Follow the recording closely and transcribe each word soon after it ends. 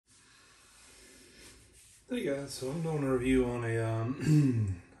Hey guys, so I'm doing a review on a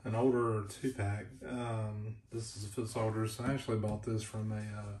an older 2-pack. This is a foot soldier, so I actually bought this from a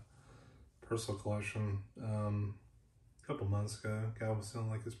personal collection a couple months ago. Guy was selling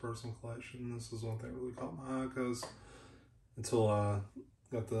like his personal collection. This is one thing that really caught my eye because until I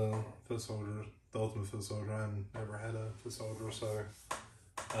got the foot soldier, the ultimate foot soldier, I never had a foot soldier. So,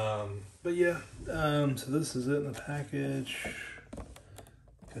 but yeah, so this is it in the package.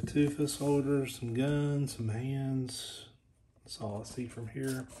 Got 2 foot soldiers, some guns, some hands. That's all I see from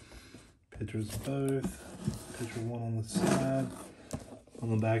here. Pictures of both. Picture one on the side. On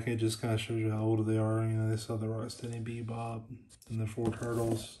the back, it just kind of shows you how old they are. You know, they saw the Rocksteady Bebop and the 4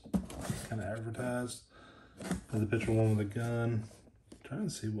 turtles kind of advertised. And the picture one with a gun. I'm trying to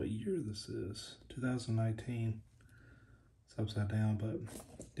see what year this is. 2019. It's upside down, but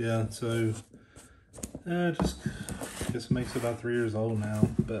yeah, so just I guess it makes it about 3 years old now.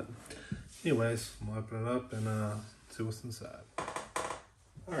 But anyways, I'm gonna open it up and see what's inside.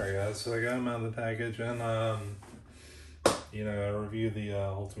 Alright guys, so I got them out of the package, and you know, I reviewed the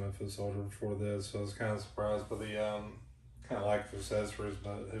Ultimate Foot Soldier before this, so I was kind of surprised by the kind of lack of accessories,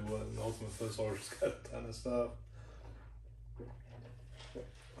 but it wasn't. The Ultimate Foot Soldier's got a ton of stuff.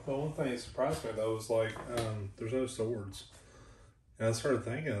 But one thing that surprised me though was like there's no swords. And I started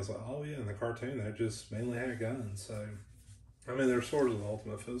thinking, I was like, oh yeah, in the cartoon they just mainly had guns. So, I mean, there's swords with the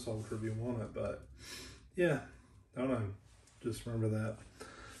Ultimate Foot Soldier if you want it, but yeah, I don't know. Just remember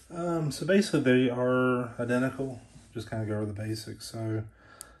that. So basically they are identical. Just kind of go over the basics. So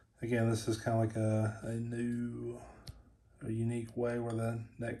again, this is kind of like a unique way where the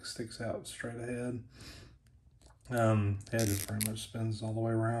neck sticks out straight ahead. Head just pretty much spins all the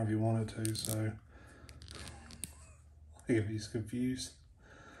way around if you want it to, so if he's confused.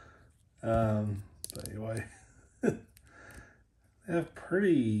 But anyway, they have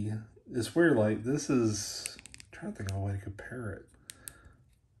pretty, it's weird, like this is, I'm trying to think of a way to compare it.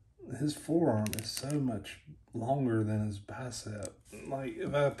 His forearm is so much longer than his bicep. Like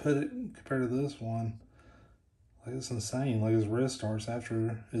if I put it compared to this one, like it's insane. Like his wrist starts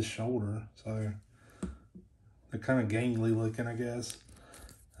after his shoulder, so they're kind of gangly looking, I guess.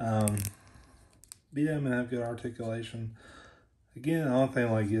 But yeah, I'm gonna have good articulation. Again, the only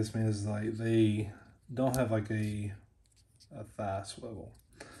thing like gets me is like they don't have like a thigh swivel.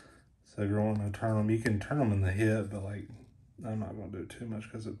 So if you're wanting to turn them, you can turn them in the hip, but like I'm not gonna do it too much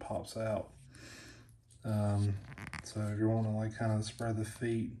because it pops out. So if you're wanting to like kind of spread the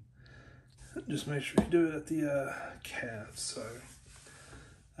feet, just make sure you do it at the calves. So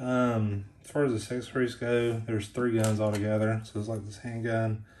as far as the accessories go, there's 3 guns altogether. So it's like this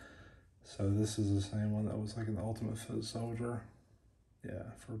handgun. So this is the same one that was like in the Ultimate Foot Soldier.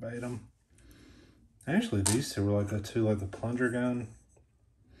 Yeah, verbatim. Actually, these 2 were like that too, like the plunger gun.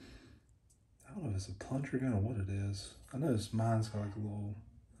 I don't know if it's a plunger gun or what it is. I noticed mine's got like a little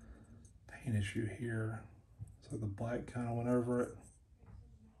paint issue here. It's like the black kind of went over it.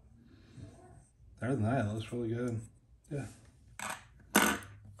 Other than that, it looks really good. Yeah.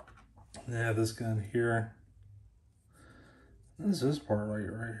 And I have this gun here. This part right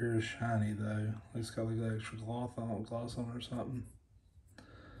here is shiny though. It's got like that extra gloss on it or something.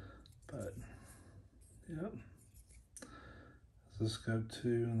 But yeah, this is scope 2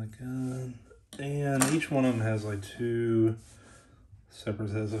 and the gun, and each one of them has like 2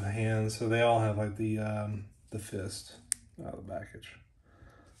 separate sets of hands. So they all have like the fist out of the package.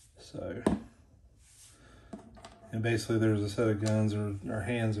 So, and basically there's a set of guns or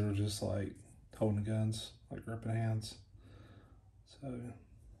hands that are just like holding guns, like gripping hands. So,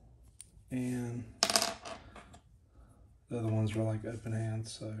 and the other ones are like open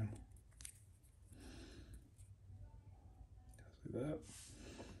hands, so see that.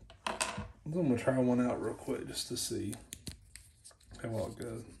 I'm gonna try one out real quick just to see how well it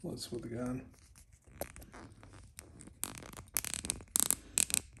goes. Let's with the gun.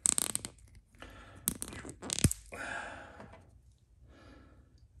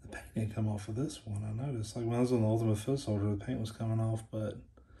 The paint didn't come off of this one. I noticed, like when I was on the Ultimate Foot Soldier, the paint was coming off, but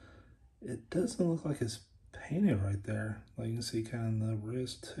it doesn't look like it's painted right there. Like you can see kind of the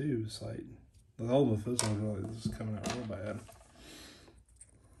wrist too. It's like the Ultimate Foot Soldier, like this is coming out real bad.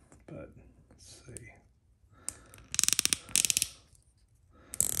 But let's see.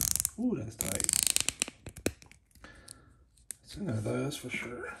 Ooh, that's tight. It's in there though, that's for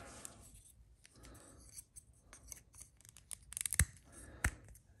sure.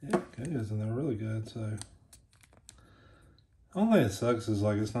 Yeah, it is, and they're really good. So the only thing that sucks is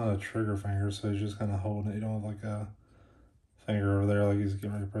like it's not a trigger finger, so he's just kind of holding it. You don't have like a finger over there like he's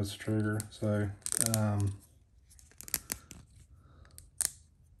getting ready to press the trigger. So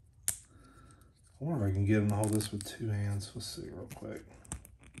wonder if I can get him to hold this with 2 hands. Let's see real quick.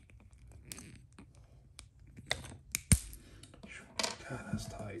 God, that's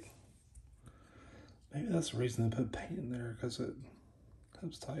tight. Maybe that's the reason they put paint in there, because it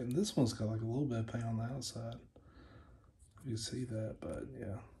helps tighten. This one's got like a little bit of paint on the outside. You see that, but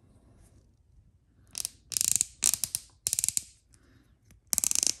yeah.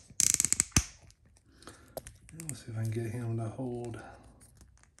 Let's see if I can get him to hold.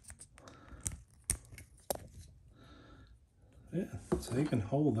 Yeah, so he can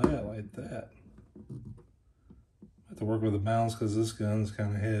hold that like that. I have to work with the balance because this gun's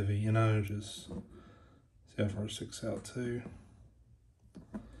kind of heavy, you know, just see how far it sticks out too.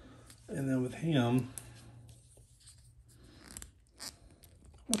 And then with him,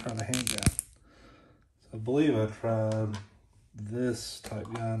 I'm trying to hand gun. So I believe I tried this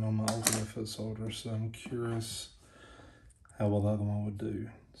type gun on my ultimate foot soldier, so I'm curious how well the other one would do.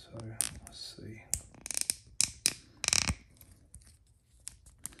 So let's see.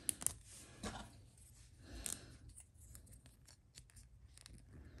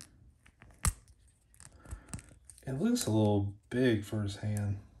 It looks a little big for his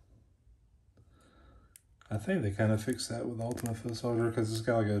hand. I think they kind of fixed that with Ultimate Foot Soldier because it's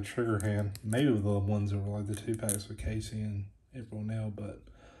got like a trigger hand. Maybe with the ones that were like the 2-packs with Casey and April Nail, but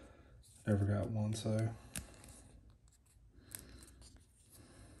never got one, so.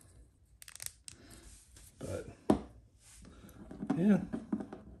 But, yeah.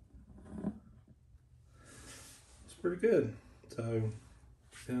 It's pretty good. So,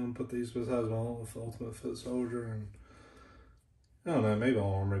 put these besides my Ultimate Foot Soldier, and I don't know, maybe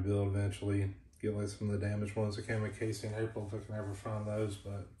I'll armor build eventually. Get like some of the damaged ones that came with Casey and April if I can ever find those,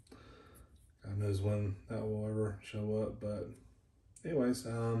 but God knows when that will ever show up. But anyways,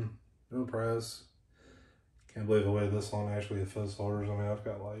 I'm impressed. Can't believe I waited this long to actually get foot soldiers. I mean, I've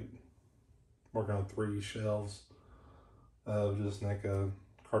got like working on 3 shelves of just NECA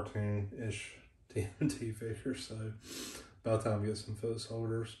cartoon-ish TMNT figures, so about time to get some foot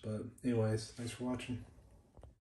soldiers. But anyways, thanks for watching.